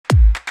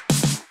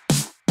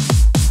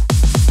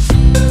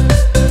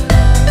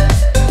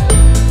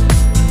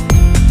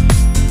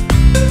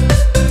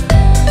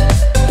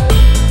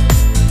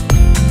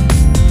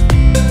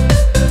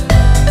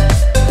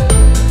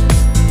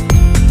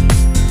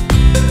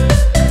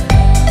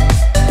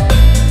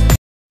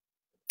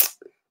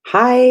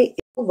Hi,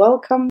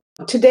 welcome.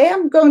 Today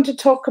I'm going to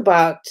talk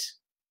about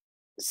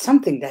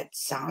something that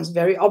sounds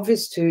very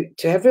obvious to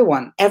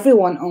everyone.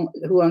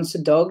 Who owns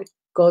a dog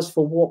goes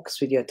for walks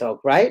with your dog,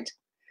 right?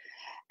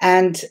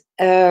 And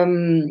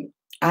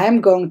I'm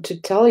going to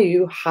tell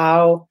you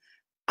how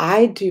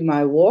I do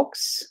my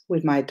walks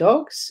with my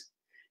dogs,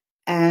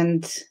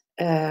 and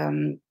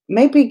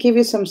maybe give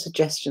you some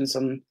suggestions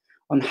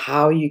on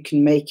how you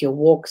can make your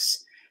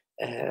walks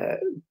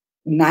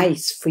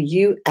nice for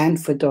you and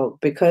for dog,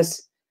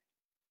 because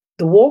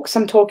the walks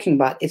I'm talking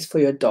about is for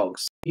your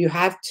dogs. You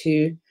have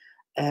to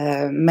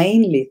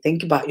mainly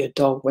think about your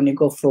dog when you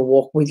go for a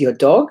walk with your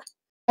dog.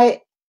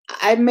 I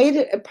made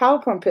a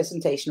PowerPoint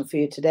presentation for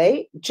you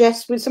today,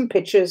 just with some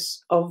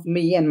pictures of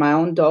me and my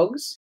own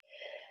dogs.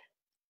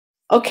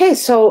 Okay,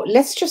 so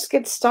let's just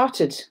get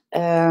started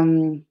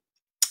with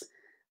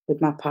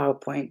my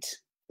PowerPoint.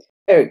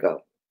 There we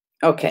go.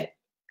 Okay,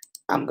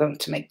 I'm going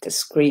to make the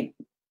screen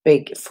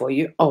big for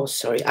you. Oh,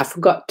 sorry, I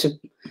forgot to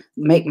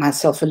make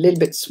myself a little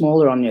bit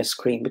smaller on your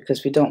screen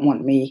because we don't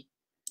want me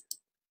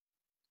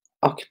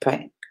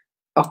occupying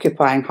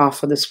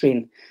half of the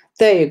screen.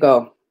 There you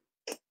go.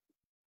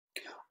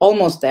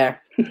 Almost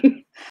there.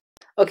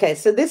 Okay,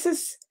 so this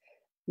is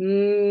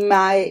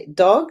my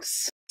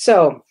dogs.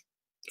 So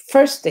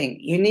first thing,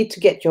 you need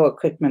to get your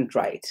equipment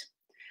right.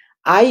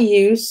 I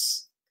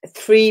use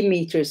 3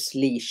 meters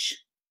leash.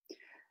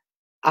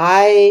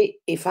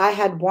 If I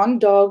had one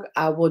dog,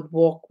 I would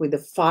walk with a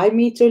 5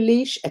 meter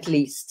leash at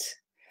least.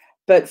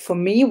 But for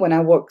me, when I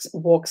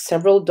walk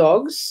several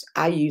dogs,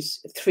 I use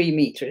 3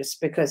 meters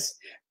because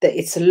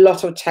it's a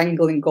lot of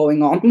tangling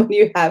going on when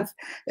you have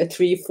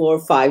 3, 4,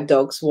 5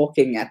 dogs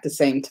walking at the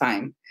same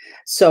time.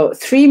 So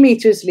 3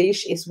 meters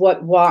leash is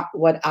what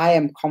I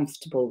am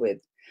comfortable with.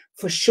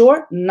 For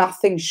sure,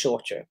 nothing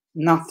shorter,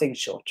 nothing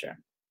shorter.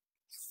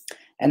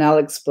 And I'll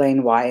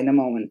explain why in a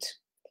moment.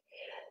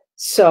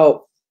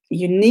 So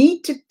you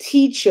need to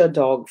teach your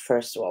dog,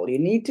 first of all. You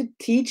need to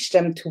teach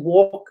them to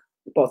walk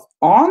both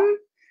on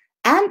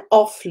and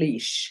off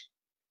leash.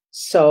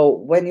 So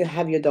when you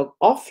have your dog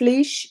off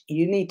leash,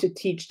 you need to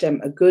teach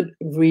them a good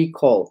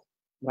recall,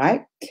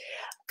 right?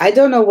 I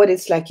don't know what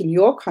it's like in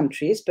your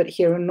countries, but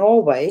here in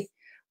Norway,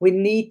 we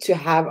need to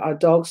have our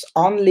dogs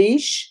on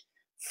leash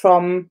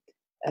from,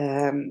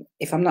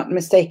 if I'm not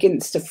mistaken,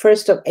 it's the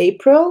 1st of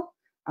April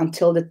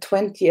until the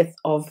 20th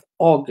of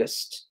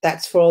August.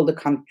 That's for all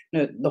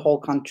the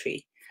whole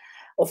country.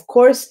 Of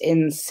course,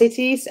 in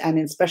cities and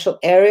in special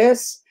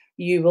areas,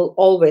 you will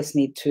always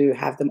need to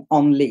have them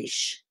on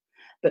leash.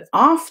 But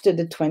after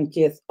the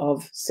 20th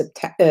of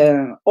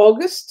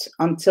August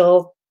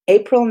until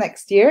April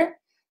next year,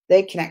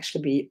 they can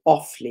actually be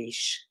off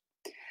leash.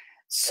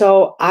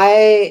 So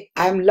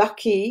I'm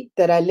lucky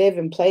that I live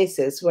in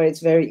places where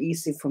it's very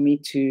easy for me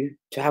to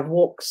have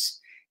walks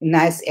in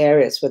nice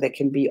areas where they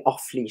can be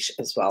off leash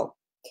as well.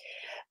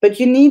 But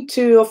you need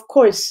to, of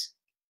course,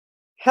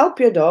 help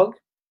your dog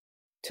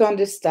to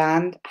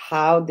understand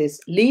how this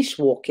leash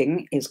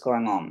walking is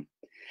going on.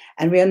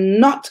 And we are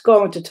not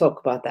going to talk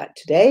about that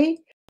today.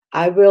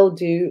 I will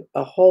do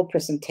a whole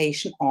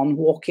presentation on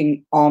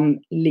walking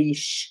on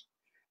leash,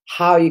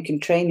 how you can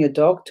train your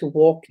dog to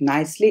walk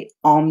nicely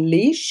on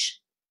leash.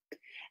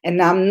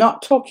 And I'm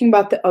not talking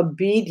about the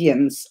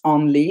obedience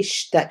on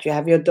leash, that you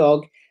have your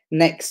dog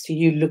next to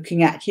you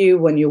looking at you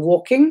when you're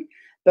walking,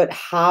 but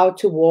how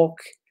to walk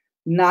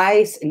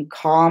nice and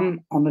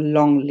calm on a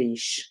long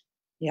leash.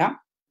 Yeah,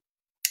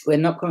 we're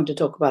not going to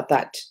talk about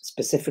that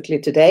specifically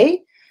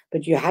today,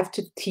 but you have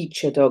to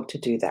teach your dog to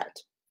do that.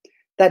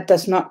 That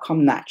does not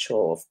come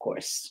natural, of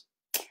course.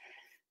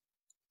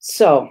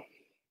 So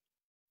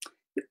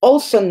you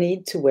also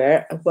need to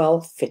wear a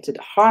well-fitted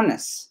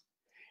harness.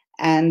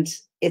 And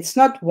it's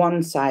not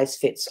one size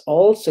fits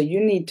all, so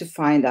you need to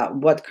find out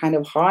what kind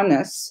of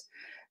harness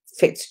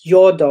fits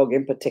your dog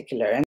in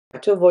particular. And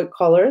to avoid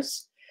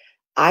collars,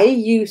 I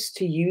used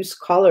to use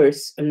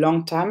collars a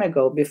long time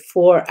ago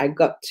before I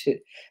got to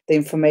the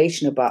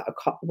information about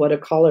what a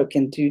collar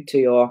can do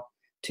to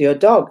your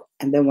dog.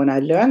 And then when I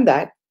learned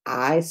that,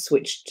 I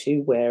switched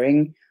to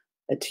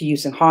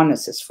using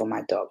harnesses for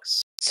my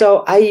dogs.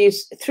 So I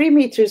use 3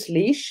 meters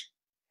leash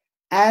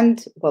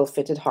and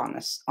well-fitted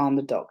harness on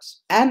the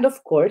dogs. And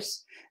of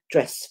course,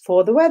 dress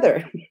for the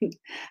weather.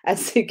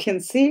 As you can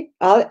see,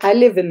 I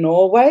live in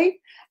Norway,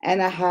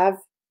 and I have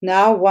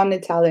now one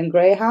Italian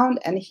Greyhound,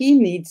 and he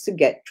needs to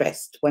get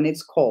dressed when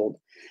it's cold.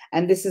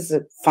 And this is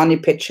a funny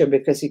picture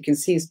because you can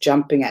see he's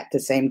jumping at the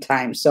same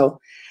time. So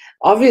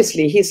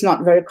obviously he's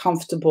not very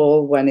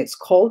comfortable when it's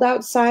cold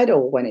outside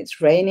or when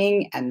it's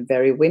raining and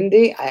very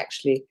windy. I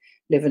actually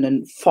live in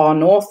a far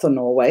north of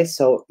Norway,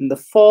 so in the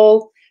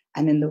fall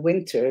and in the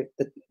winter,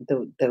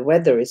 the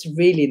weather is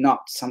really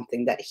not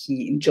something that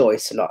he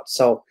enjoys a lot.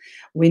 So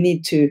we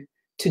need to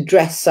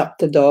dress up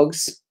the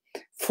dogs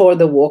for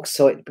the walk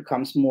so it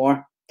becomes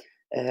more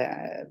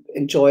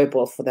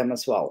enjoyable for them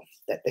as well,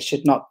 that they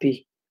should not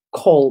be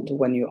cold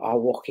when you are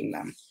walking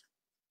them.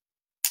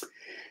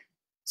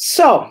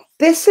 So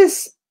this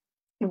is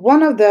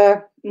one of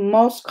the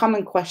most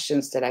common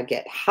questions that I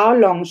get, how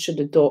long should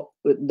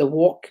the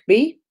walk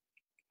be?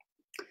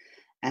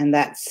 And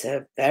that's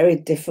a very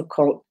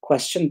difficult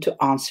question to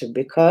answer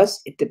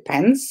because it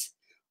depends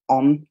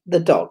on the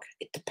dog.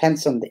 It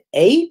depends on the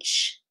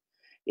age.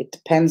 It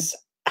depends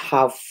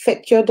how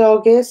fit your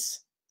dog is.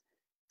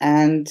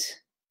 And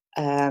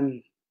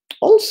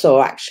also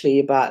actually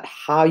about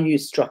how you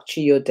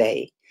structure your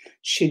day.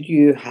 Should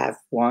you have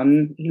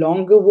one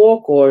longer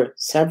walk or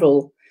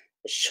several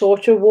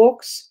shorter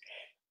walks?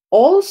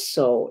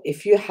 Also,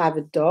 if you have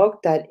a dog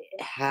that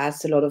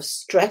has a lot of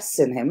stress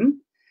in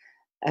him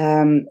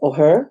or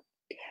her,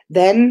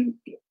 then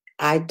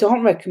I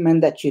don't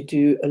recommend that you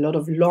do a lot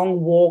of long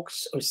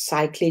walks or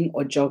cycling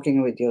or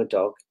jogging with your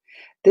dog.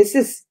 This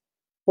is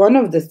one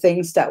of the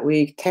things that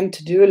we tend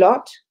to do a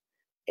lot,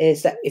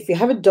 is that if you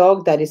have a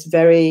dog that is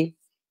very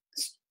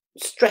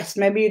stressed,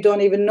 maybe you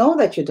don't even know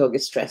that your dog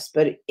is stressed,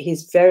 but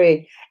he's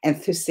very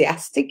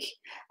enthusiastic,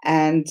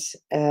 and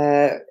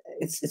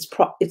it's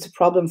a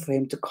problem for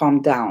him to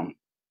calm down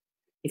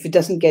if he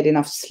doesn't get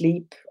enough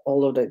sleep,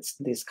 all of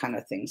these kind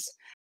of things.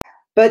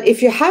 But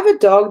if you have a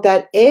dog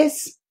that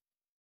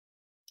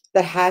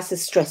has a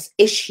stress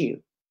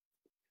issue,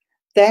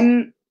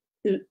 then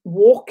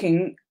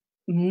walking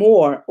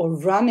more or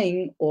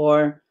running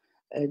or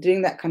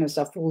doing that kind of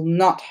stuff will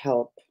not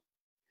help.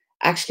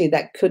 Actually,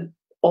 that could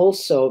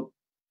also,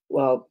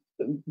 well,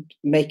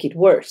 make it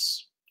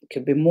worse. It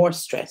could be more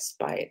stressed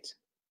by it.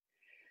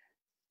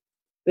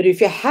 But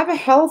if you have a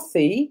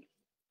healthy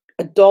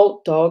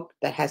adult dog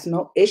that has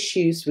no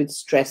issues with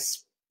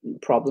stress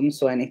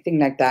problems or anything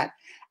like that,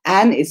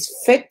 and is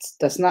fit,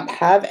 does not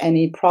have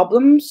any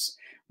problems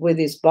with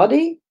his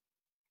body,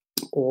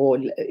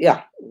 and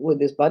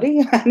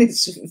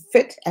is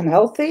fit and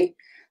healthy,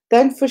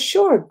 then for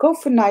sure, go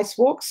for nice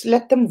walks,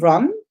 let them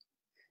run,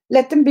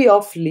 let them be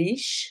off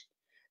leash,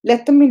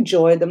 let them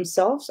enjoy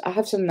themselves. I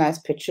have some nice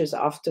pictures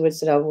afterwards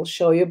that I will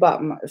show you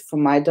about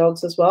from my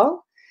dogs as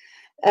well.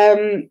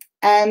 And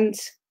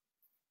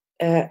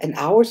an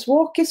hour's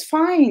walk is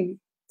fine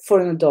for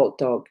an adult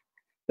dog,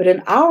 but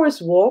an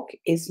hour's walk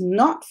is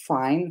not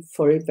fine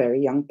for a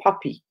very young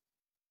puppy.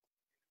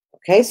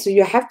 Okay, so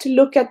you have to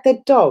look at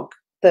the dog,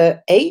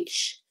 the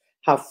age,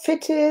 how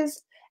fit it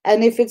is,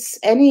 and if it's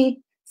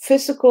any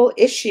physical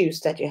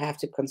issues that you have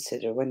to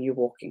consider when you're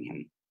walking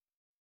him.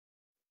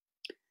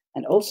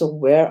 And also,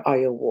 where are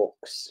your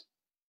walks?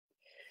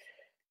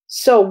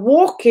 So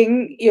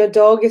walking your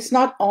dog is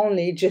not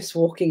only just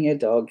walking your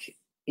dog.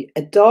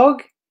 A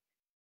dog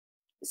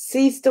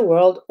sees the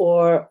world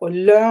or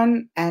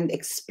learn and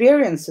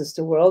experiences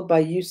the world by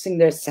using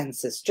their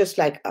senses, just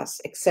like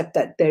us, except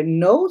that their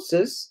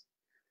noses,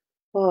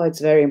 it's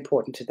very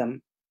important to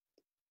them.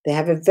 They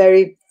have a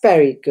very,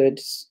 very good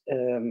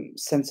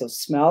sense of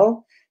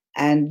smell,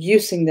 and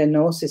using their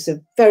nose is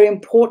a very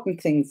important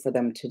thing for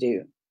them to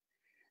do.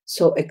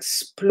 So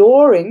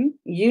exploring,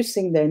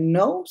 using their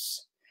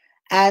nose,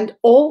 and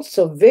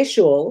also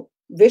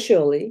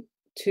visually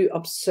to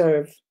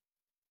observe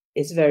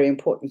is very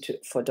important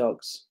for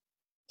dogs.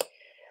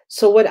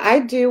 So what I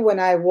do when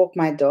I walk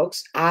my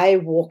dogs, I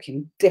walk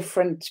in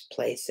different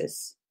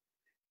places.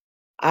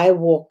 I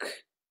walk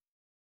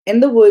in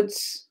the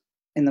woods,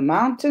 in the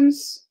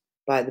mountains,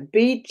 by the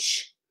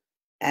beach,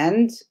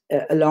 and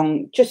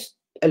along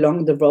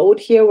the road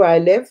here where I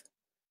live,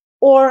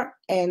 or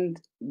in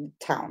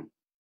town.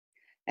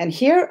 And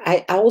here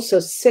I also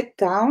sit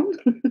down.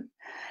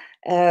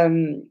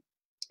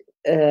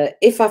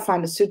 If I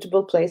find a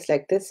suitable place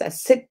like this, I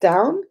sit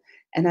down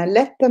and I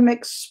let them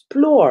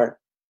explore.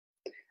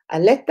 I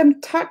let them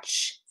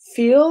touch,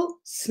 feel,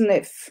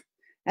 sniff,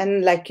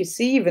 and like you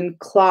see, even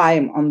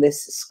climb on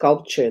this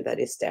sculpture that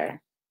is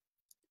there.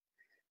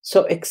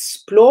 So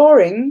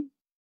exploring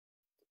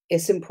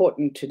is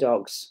important to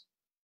dogs,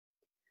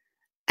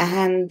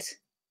 and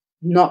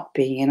not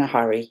being in a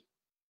hurry.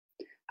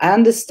 I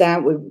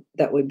understand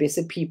that we're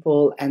busy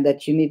people and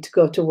that you need to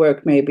go to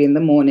work maybe in the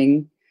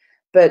morning,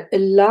 but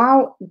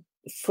allow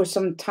for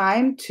some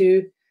time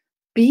to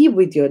be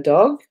with your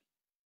dog.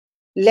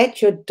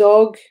 Let your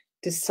dog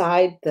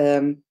decide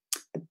the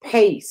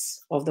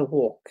pace of the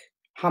walk,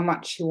 how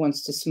much he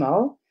wants to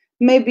smell,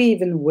 maybe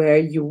even where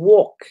you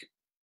walk.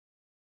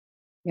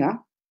 Yeah.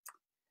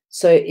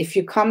 So if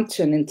you come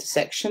to an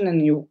intersection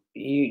and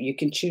you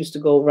can choose to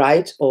go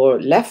right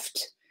or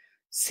left,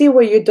 see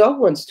where your dog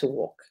wants to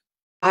walk.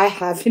 I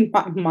have in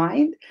my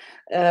mind,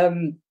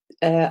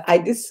 I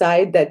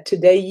decide that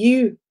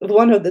today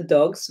one of the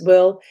dogs,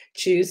 will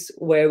choose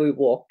where we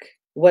walk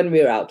when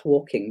we're out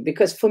walking.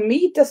 Because for me,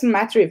 it doesn't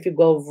matter if you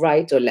go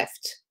right or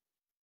left.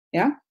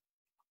 Yeah.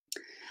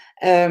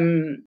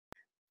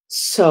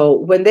 So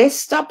when they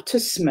stop to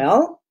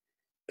smell,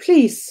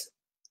 please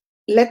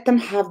let them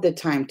have the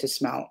time to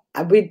smell.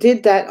 We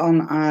did that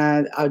on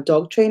our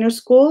dog trainer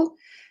school.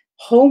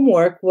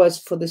 Homework was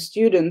for the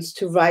students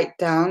to write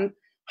down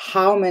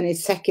how many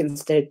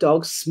seconds their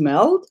dog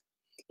smelled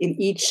in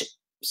each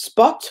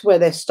spot where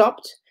they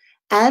stopped,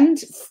 and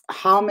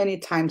how many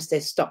times they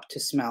stopped to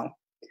smell.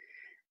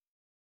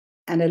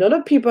 And a lot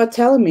of people are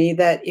telling me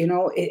that, you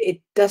know,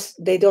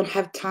 they don't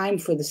have time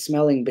for the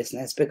smelling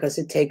business because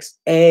it takes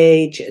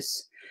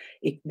ages.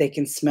 They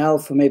can smell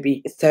for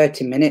maybe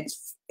 30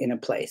 minutes in a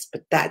place,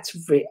 but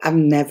I've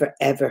never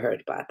ever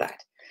heard about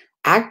that.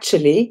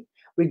 Actually,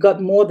 we got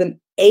more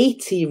than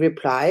 80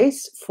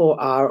 replies for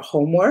our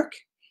homework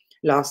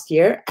last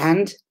year,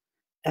 and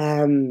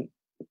 98%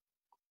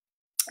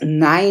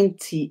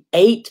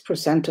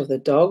 of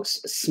the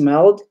dogs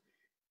smelled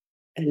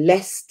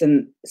less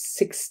than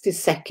 60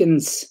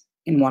 seconds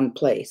in one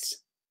place.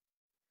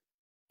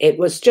 It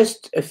was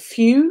just a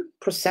few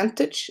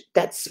percentage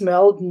that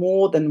smelled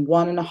more than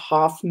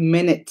 1.5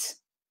 minutes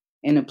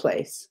in a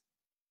place.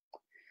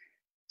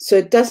 So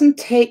it doesn't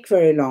take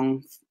very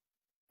long.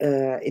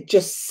 It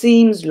just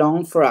seems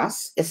long for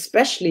us,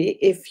 especially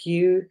if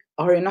you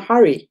are in a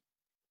hurry.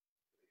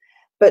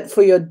 But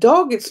for your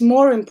dog, it's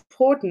more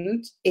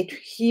important.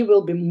 He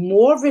will be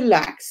more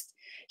relaxed.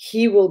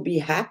 He will be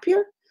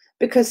happier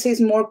because he's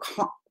more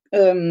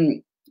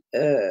had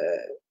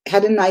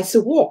a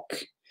nicer walk.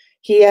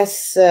 He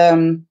has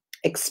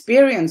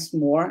experienced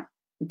more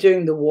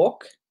during the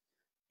walk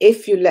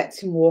if you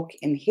let him walk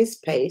in his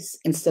pace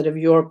instead of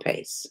your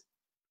pace.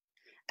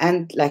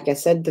 And like I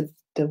said,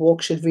 the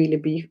walk should really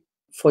be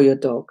for your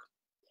dog.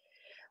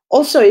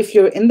 Also, if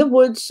you're in the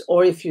woods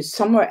or if you're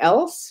somewhere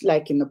else,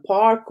 like in the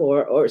park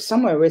or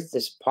somewhere with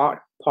this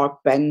park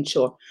bench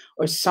or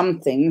some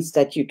things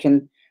that you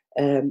can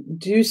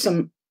do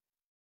some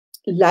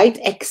light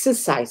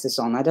exercises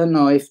on. I don't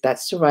know if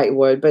that's the right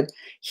word, but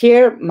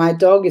here my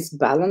dog is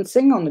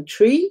balancing on a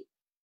tree.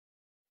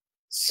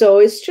 So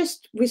it's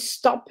just we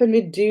stop and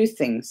we do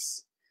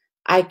things.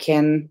 I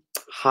can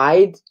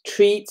hide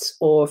treats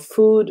or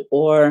food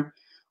or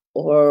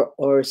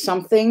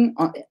something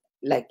on,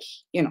 like,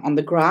 you know, on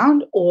the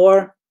ground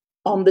or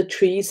on the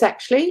trees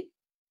actually.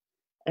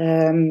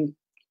 In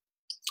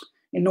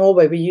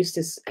Norway we use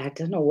this, I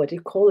don't know what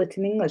you call it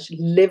in English,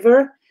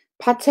 liver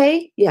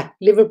pate. Yeah,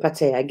 liver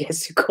pate, I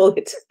guess you call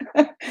it.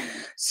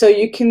 So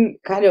you can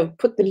kind of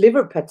put the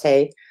liver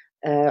pate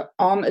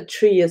on a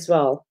tree as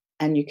well,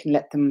 and you can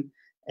let them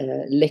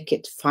lick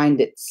it, find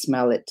it,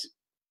 smell it.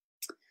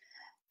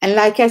 And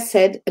like I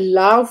said,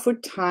 allow for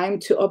time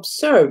to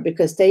observe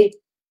because they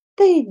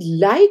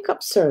like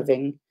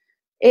observing.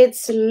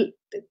 It's,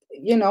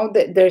 you know,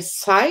 their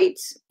sight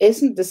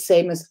isn't the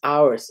same as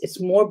ours. It's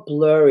more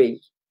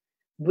blurry.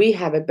 We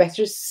have a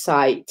better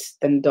sight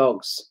than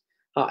dogs.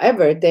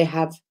 However, they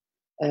have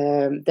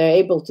they're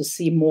able to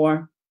see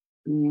more,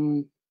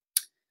 more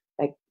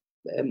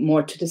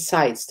to the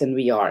sides than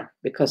we are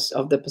because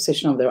of the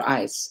position of their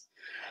eyes.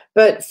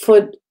 But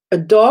for a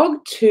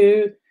dog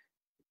to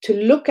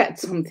look at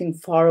something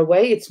far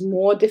away, it's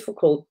more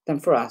difficult than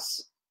for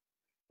us.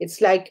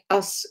 It's like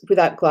us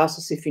without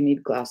glasses if you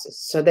need glasses.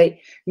 So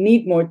they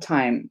need more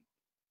time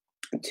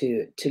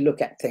to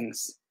look at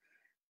things.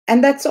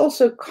 And that's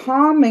also a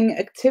calming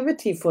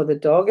activity for the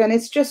dog. And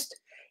it's just,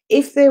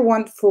 if they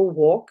want for a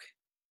walk,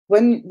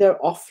 when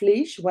they're off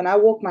leash, when I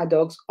walk my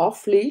dogs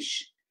off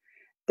leash,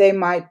 they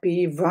might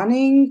be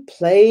running,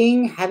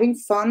 playing, having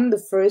fun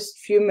the first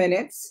few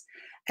minutes.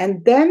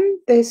 And then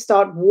they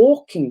start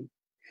walking.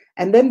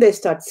 And then they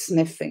start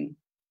sniffing.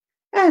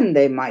 And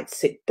they might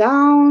sit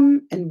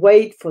down and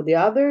wait for the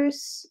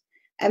others.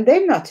 And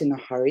they're not in a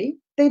hurry.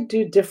 They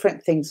do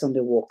different things on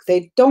the walk.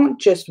 They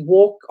don't just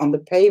walk on the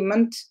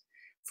pavement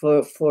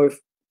for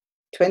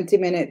 20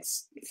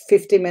 minutes,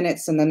 50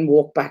 minutes, and then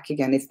walk back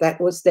again. If that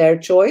was their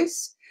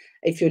choice,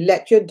 if you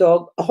let your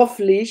dog off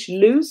leash,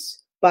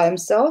 loose by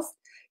himself,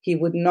 he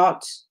would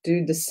not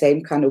do the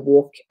same kind of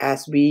walk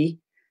as we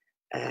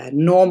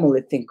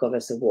normally think of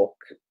as a walk.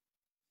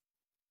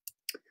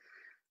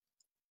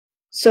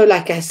 So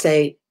like I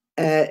say,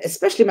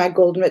 especially my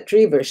golden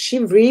retriever, she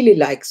really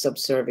likes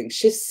observing.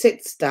 She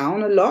sits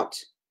down a lot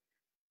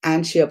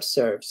and she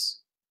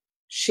observes.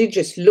 She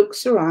just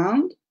looks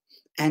around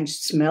and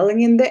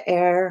smelling in the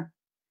air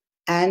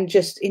and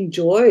just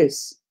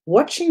enjoys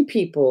watching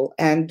people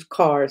and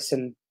cars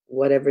and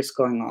whatever's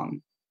going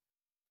on.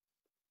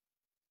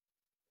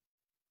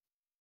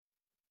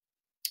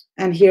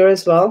 And here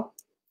as well,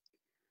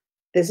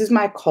 this is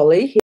my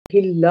collie.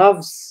 He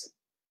loves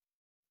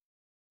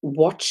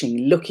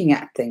watching, looking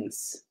at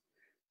things.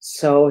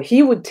 So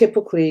he would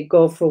typically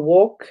go for a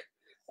walk.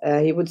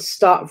 He would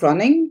start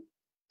running,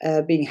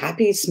 being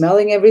happy,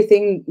 smelling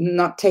everything,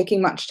 not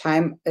taking much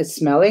time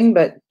smelling,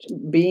 but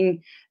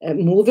being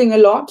moving a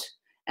lot.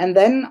 And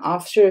then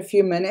after a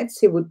few minutes,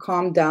 he would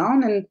calm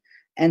down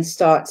and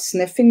start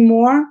sniffing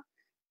more,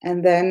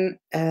 and then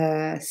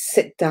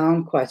sit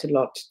down quite a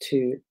lot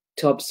to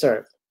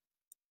observe.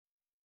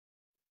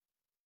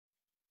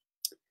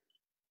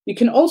 You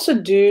can also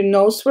do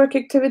nose work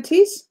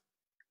activities.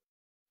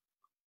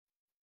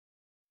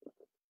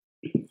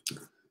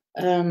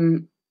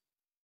 When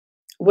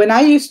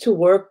I used to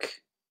work,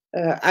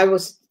 I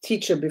was a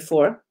teacher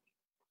before,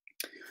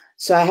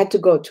 so I had to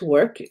go to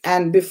work.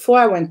 And before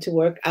I went to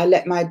work, I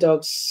let my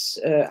dogs,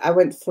 I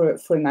went for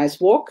a nice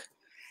walk.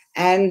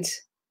 And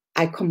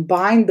I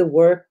combined the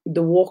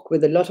walk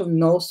with a lot of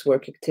nose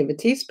work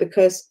activities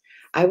because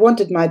I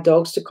wanted my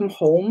dogs to come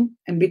home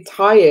and be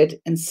tired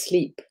and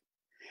sleep.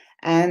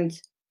 And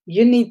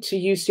you need to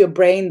use your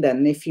brain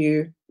then if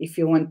you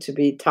want to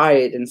be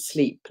tired and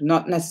sleep,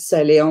 not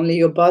necessarily only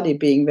your body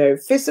being very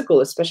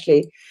physical,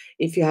 especially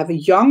if you have a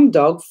young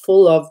dog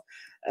full of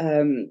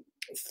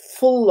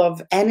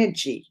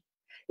energy.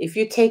 If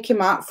you take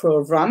him out for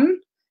a run,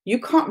 you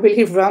can't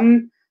really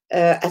run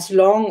as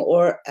long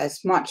or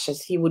as much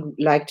as he would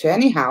like to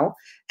anyhow,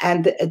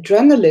 and the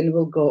adrenaline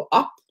will go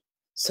up.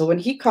 So when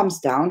he comes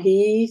down,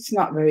 he's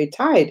not very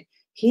tired.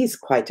 He's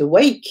quite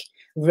awake,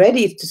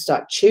 ready to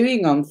start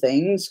chewing on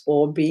things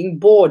or being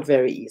bored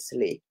very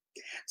easily.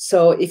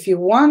 So if you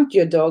want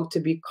your dog to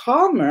be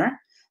calmer,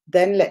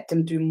 then let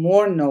them do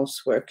more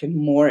nose work and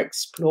more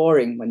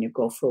exploring when you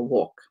go for a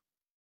walk.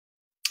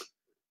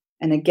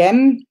 And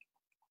again,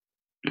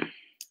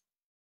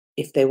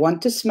 if they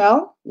want to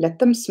smell, let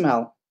them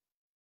smell.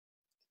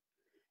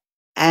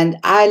 And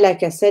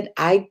like I said,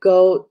 I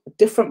go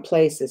different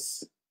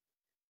places.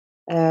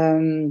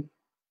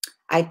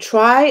 I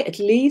try at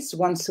least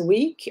once a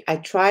week, I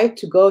try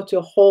to go to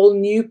a whole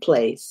new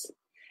place.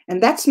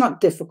 And that's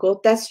not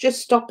difficult. That's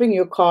just stopping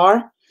your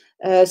car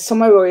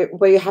somewhere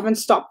where you haven't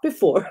stopped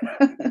before.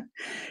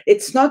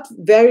 It's not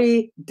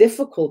very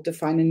difficult to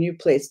find a new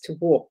place to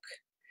walk.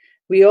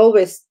 We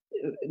always,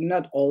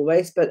 not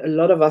always, but a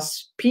lot of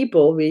us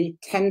people, we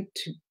tend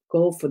to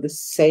go for the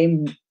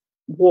same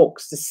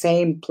walks, the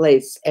same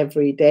place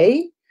every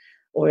day,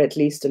 or at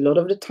least a lot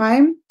of the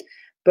time.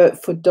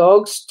 But for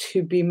dogs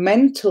to be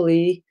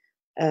mentally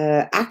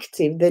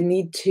active, they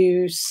need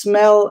to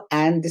smell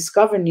and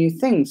discover new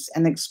things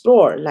and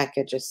explore, like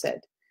I just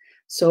said.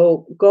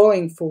 So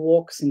going for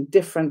walks in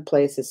different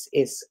places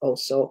is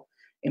also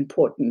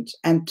important,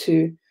 and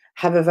to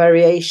have a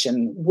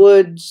variation: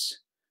 woods,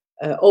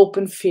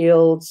 open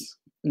fields,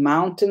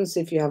 mountains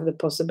if you have the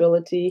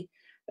possibility,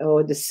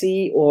 or the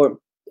sea, or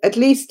at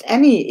least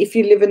if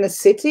you live in a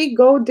city,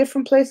 go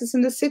different places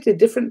in the city,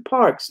 different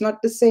parks,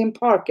 not the same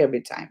park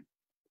every time.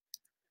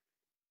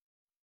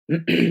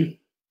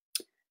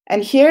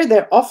 And here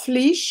they're off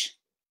leash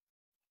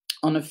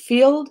on a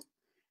field,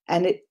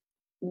 and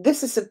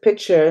this is a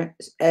picture,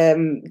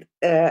 and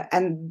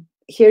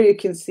here you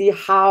can see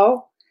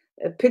how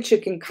a picture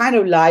can kind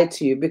of lie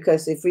to you,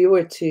 because if we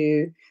were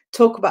to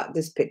talk about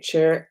this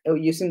picture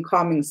using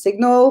calming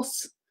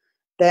signals,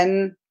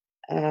 then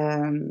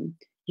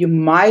you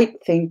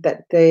might think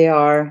that they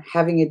are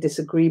having a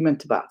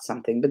disagreement about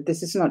something, but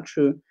this is not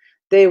true.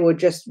 They were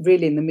just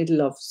really in the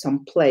middle of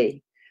some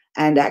play.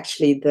 And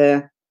actually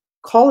the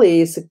collie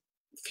is a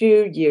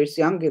few years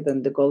younger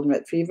than the golden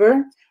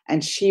retriever,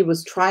 and she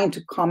was trying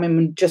to calm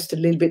him just a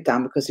little bit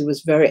down because he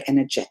was very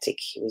energetic.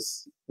 He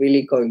was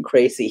really going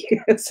crazy.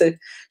 So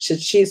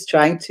she's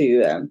trying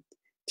to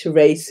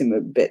raise him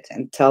a bit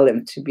and tell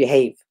him to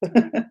behave.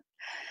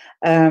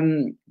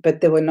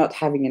 But they were not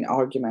having an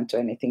argument or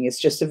anything. It's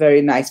just a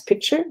very nice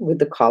picture with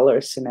the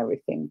colors and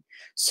everything.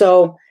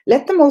 So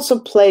let them also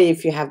play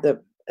if you have the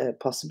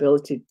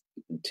possibility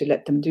to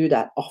let them do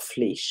that off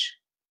leash.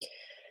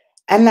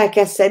 And like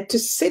I said, to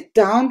sit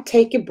down,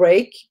 take a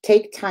break,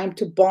 take time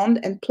to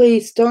bond, and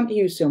please don't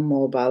use your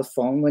mobile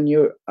phone when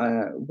you're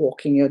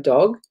walking your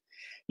dog.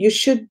 You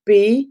should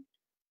be,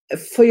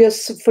 for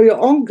your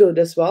own good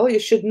as well, you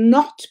should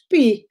not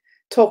be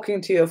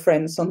talking to your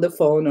friends on the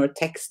phone or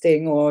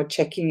texting or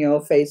checking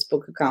your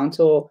Facebook account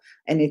or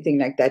anything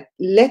like that.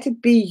 Let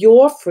it be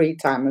your free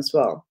time as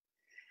well.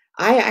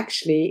 I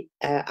actually,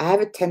 I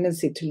have a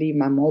tendency to leave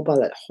my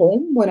mobile at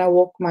home when I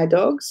walk my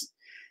dogs,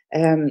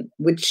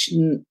 which,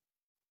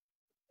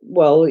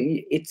 well,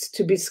 it's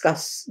to be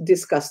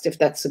discussed if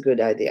that's a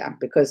good idea,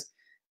 because,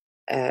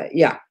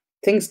 yeah,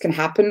 things can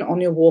happen on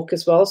your walk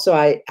as well. So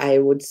I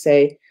would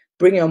say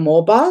bring your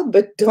mobile,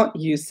 but don't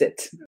use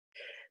it.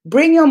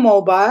 Bring your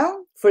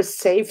mobile for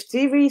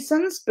safety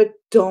reasons, but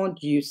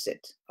don't use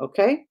it,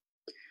 okay?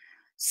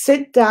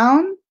 Sit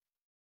down,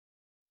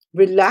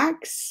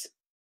 relax.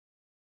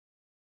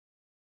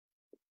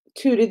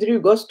 Turid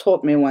Rugaas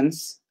taught me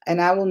once,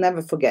 and I will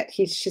never forget.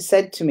 She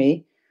said to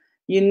me,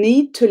 "You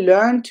need to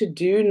learn to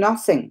do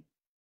nothing."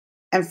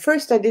 And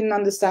first I didn't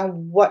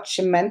understand what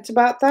she meant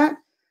about that,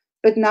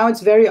 but now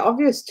it's very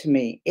obvious to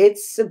me.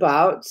 It's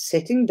about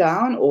sitting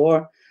down,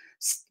 or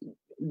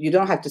you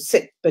don't have to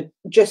sit, but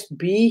just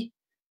be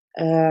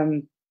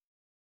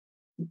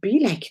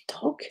like a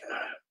dog.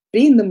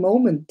 Be in the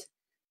moment.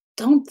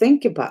 Don't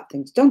think about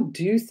things. Don't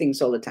do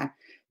things all the time.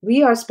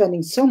 We are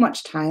spending so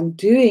much time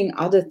doing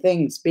other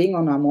things, being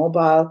on our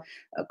mobile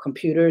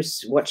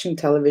computers, watching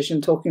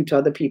television, talking to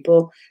other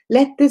people.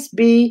 Let this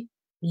be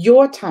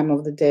your time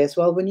of the day as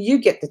well, when you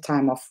get the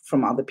time off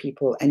from other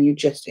people and you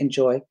just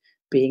enjoy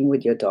being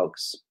with your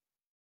dogs.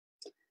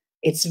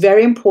 It's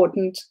very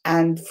important.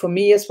 And for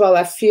me as well,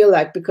 I feel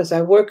like, because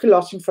I work a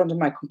lot in front of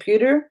my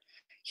computer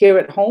here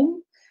at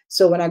home,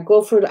 so when I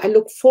go for it, I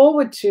look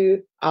forward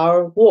to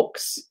our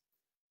walks,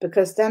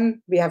 because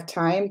then we have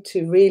time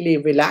to really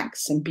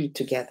relax and be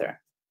together.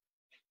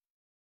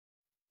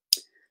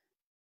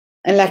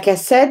 And like I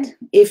said,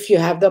 if you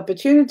have the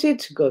opportunity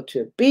to go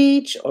to a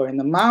beach or in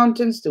the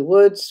mountains, the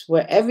woods,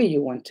 wherever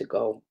you want to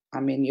go, I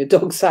mean, your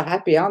dogs are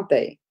happy, aren't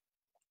they?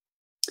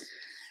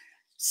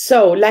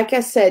 So, like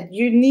I said,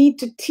 you need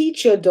to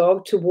teach your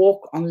dog to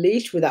walk on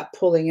leash without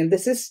pulling. And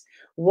this is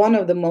one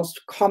of the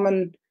most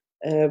common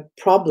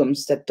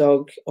problems that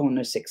dog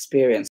owners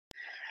experience.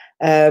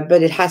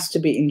 But it has to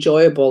be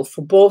enjoyable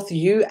for both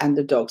you and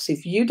the dogs.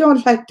 If you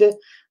don't like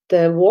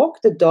the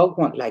walk, the dog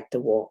won't like the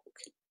walk,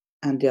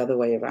 and the other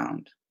way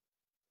around.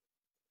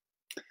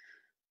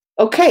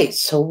 Okay,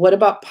 so what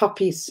about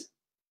puppies?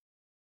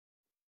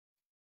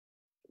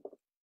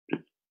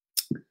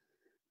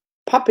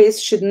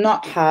 Puppies should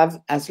not have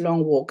as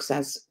long walks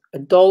as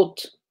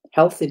adult,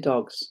 healthy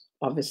dogs,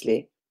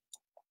 obviously.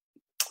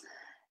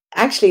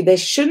 Actually, they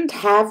shouldn't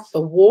have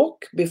a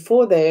walk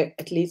before they're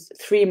at least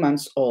 3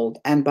 months old.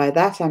 And by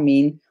that, I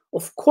mean,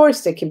 of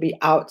course, they can be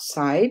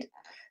outside.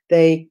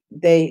 They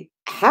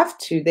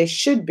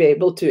should be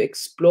able to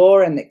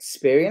explore and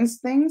experience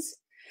things.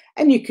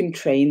 And you can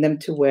train them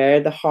to wear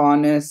the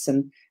harness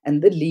and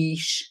the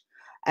leash.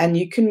 And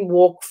you can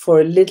walk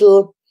for a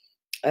little,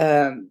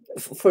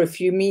 for a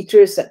few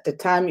meters at the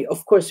time.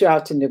 Of course, you're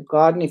out in the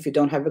garden. If you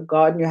don't have a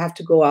garden, you have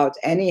to go out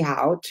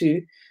anyhow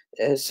to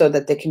so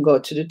that they can go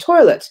to the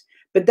toilet.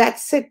 But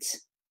that's it.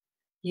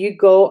 You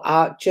go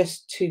out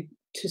just to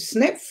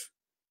sniff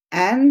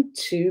and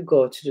to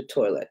go to the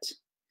toilet,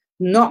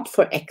 not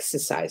for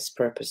exercise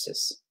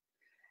purposes.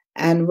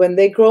 And when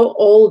they grow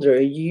older,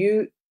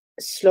 you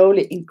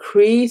slowly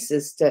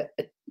increases the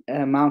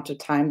amount of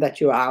time that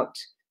you're out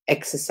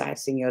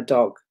exercising your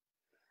dog.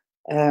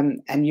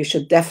 And you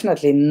should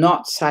definitely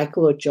not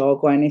cycle or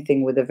jog or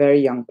anything with a very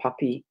young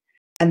puppy.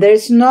 And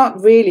there's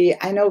not really,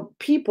 I know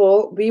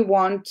people, we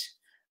want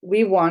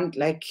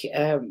like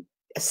a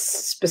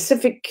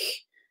specific,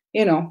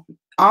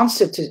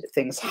 answer to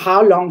things.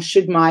 How long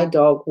should my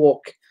dog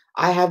walk?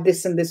 I have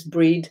this and this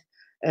breed.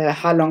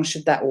 How long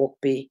should that walk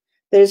be?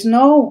 There's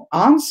no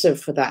answer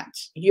for that.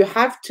 You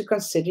have to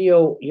consider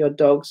your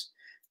dog's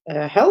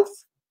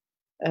health,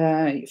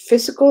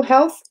 physical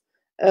health,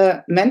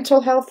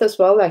 mental health as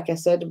well, like I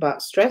said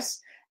about stress,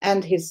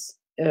 and his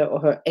or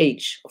her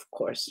age, of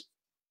course.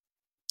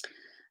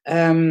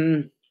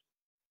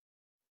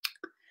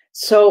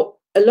 So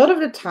a lot of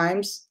the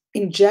times,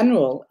 in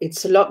general,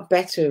 it's a lot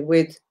better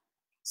with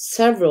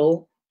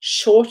several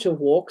shorter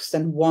walks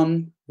than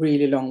one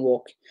really long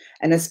walk.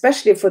 And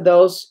especially for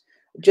those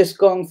just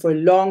going for a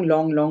long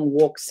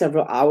walk,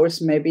 several hours,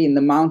 maybe in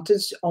the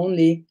mountains,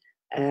 only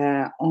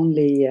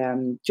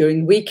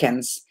during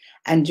weekends.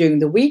 And during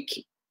the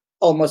week,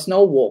 almost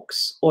no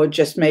walks, or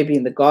just maybe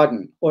in the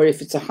garden. Or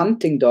if it's a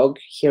hunting dog,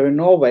 here in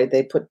Norway,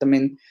 they put them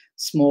in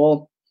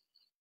small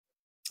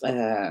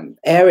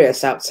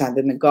areas outside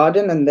in the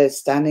garden, and they're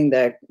standing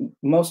there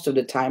most of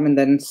the time, and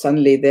then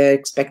suddenly they're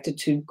expected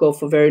to go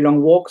for very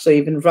long walks or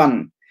even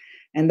run.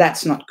 And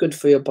that's not good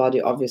for your body,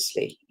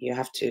 obviously. You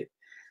have to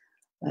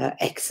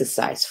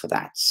exercise for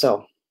that.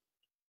 So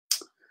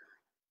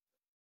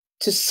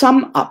to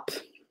sum up,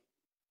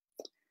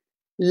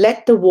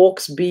 let the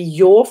walks be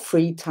your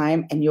free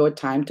time and your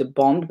time to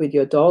bond with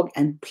your dog,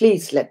 and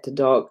please let the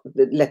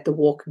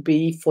walk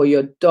be for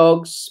your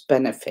dog's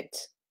benefit.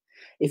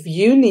 If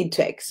you need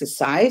to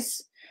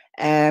exercise,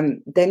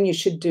 then you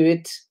should do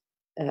it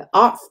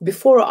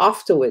before or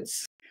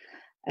afterwards.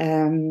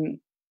 And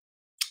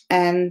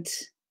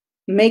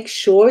make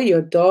sure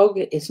your dog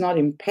is not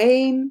in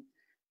pain.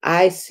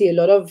 I see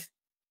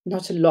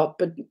not a lot,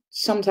 but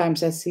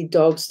sometimes I see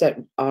dogs that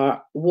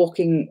are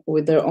walking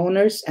with their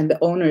owners, and the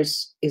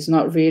owners is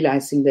not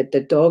realizing that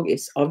the dog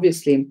is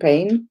obviously in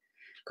pain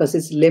because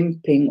it's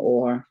limping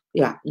or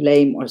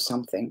lame or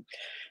something.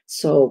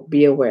 So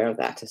be aware of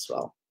that as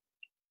well.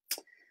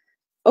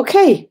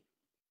 Okay,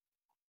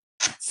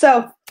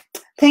 so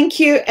thank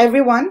you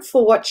everyone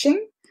for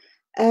watching.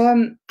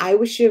 I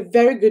wish you a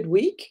very good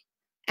week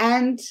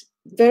and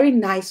very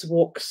nice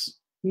walks.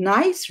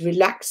 Nice,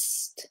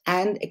 relaxed,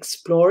 and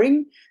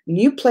exploring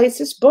new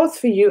places, both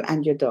for you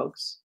and your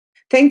dogs.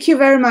 Thank you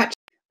very much.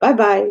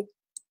 Bye-bye.